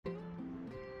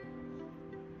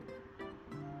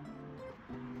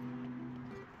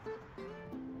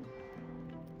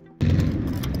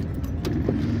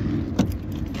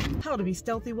how to be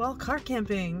stealthy while car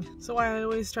camping. So I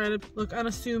always try to look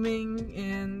unassuming,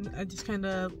 and I just kind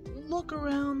of look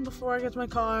around before I get to my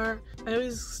car. I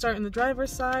always start in the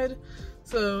driver's side,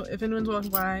 so if anyone's walking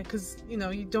by, because you know,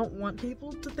 you don't want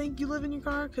people to think you live in your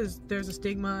car, because there's a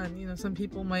stigma, and you know, some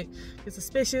people might get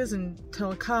suspicious and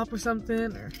tell a cop or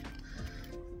something, or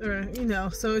you know,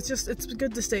 so it's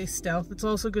good to stay stealth. It's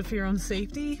also good for your own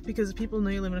safety, because if people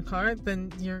know you live in a car,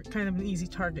 then you're kind of an easy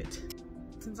target.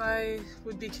 Since I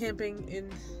would be camping in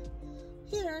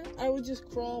here, I would just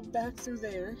crawl back through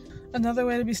there. Another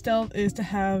way to be stealth is to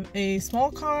have a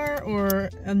small car or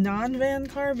a non-van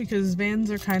car, because vans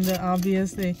are kind of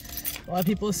obvious. A lot of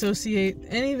people associate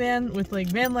any van with like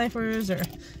van lifers, or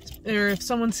if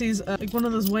someone sees like one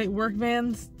of those white work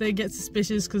vans, they get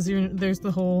suspicious, because there's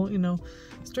the whole, you know,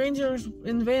 strangers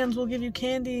in vans will give you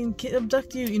candy and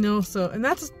abduct you, you know. So, and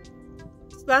that's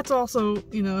also,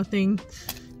 you know, a thing.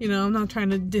 You know, I'm not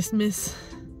trying to dismiss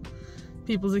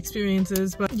people's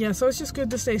experiences, but yeah, so it's just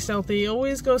good to stay stealthy.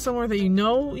 Always go somewhere that you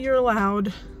know you're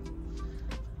allowed.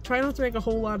 Try not to make a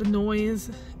whole lot of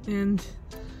noise, and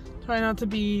try not to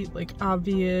be like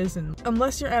obvious. And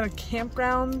unless you're at a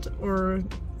campground or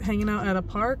hanging out at a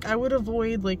park, I would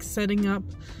avoid like setting up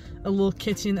a little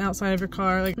kitchen outside of your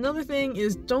car. Like, another thing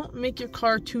is, don't make your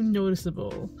car too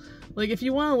noticeable. Like, if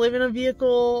you want to live in a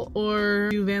vehicle or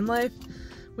do van life,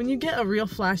 when you get a real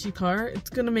flashy car, it's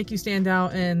gonna make you stand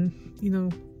out, and you know,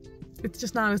 it's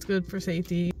just not as good for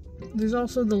safety. There's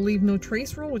also the leave no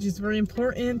trace rule, which is very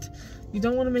important. You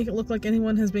don't want to make it look like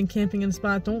anyone has been camping in a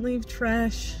spot. Don't leave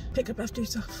trash. Pick up after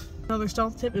yourself. Another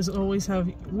stealth tip is always have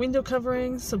window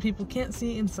coverings so people can't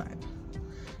see inside.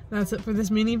 That's it for this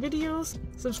mini videos.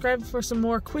 Subscribe for some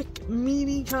more quick,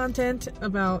 meaty content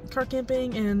about car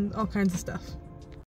camping and all kinds of stuff.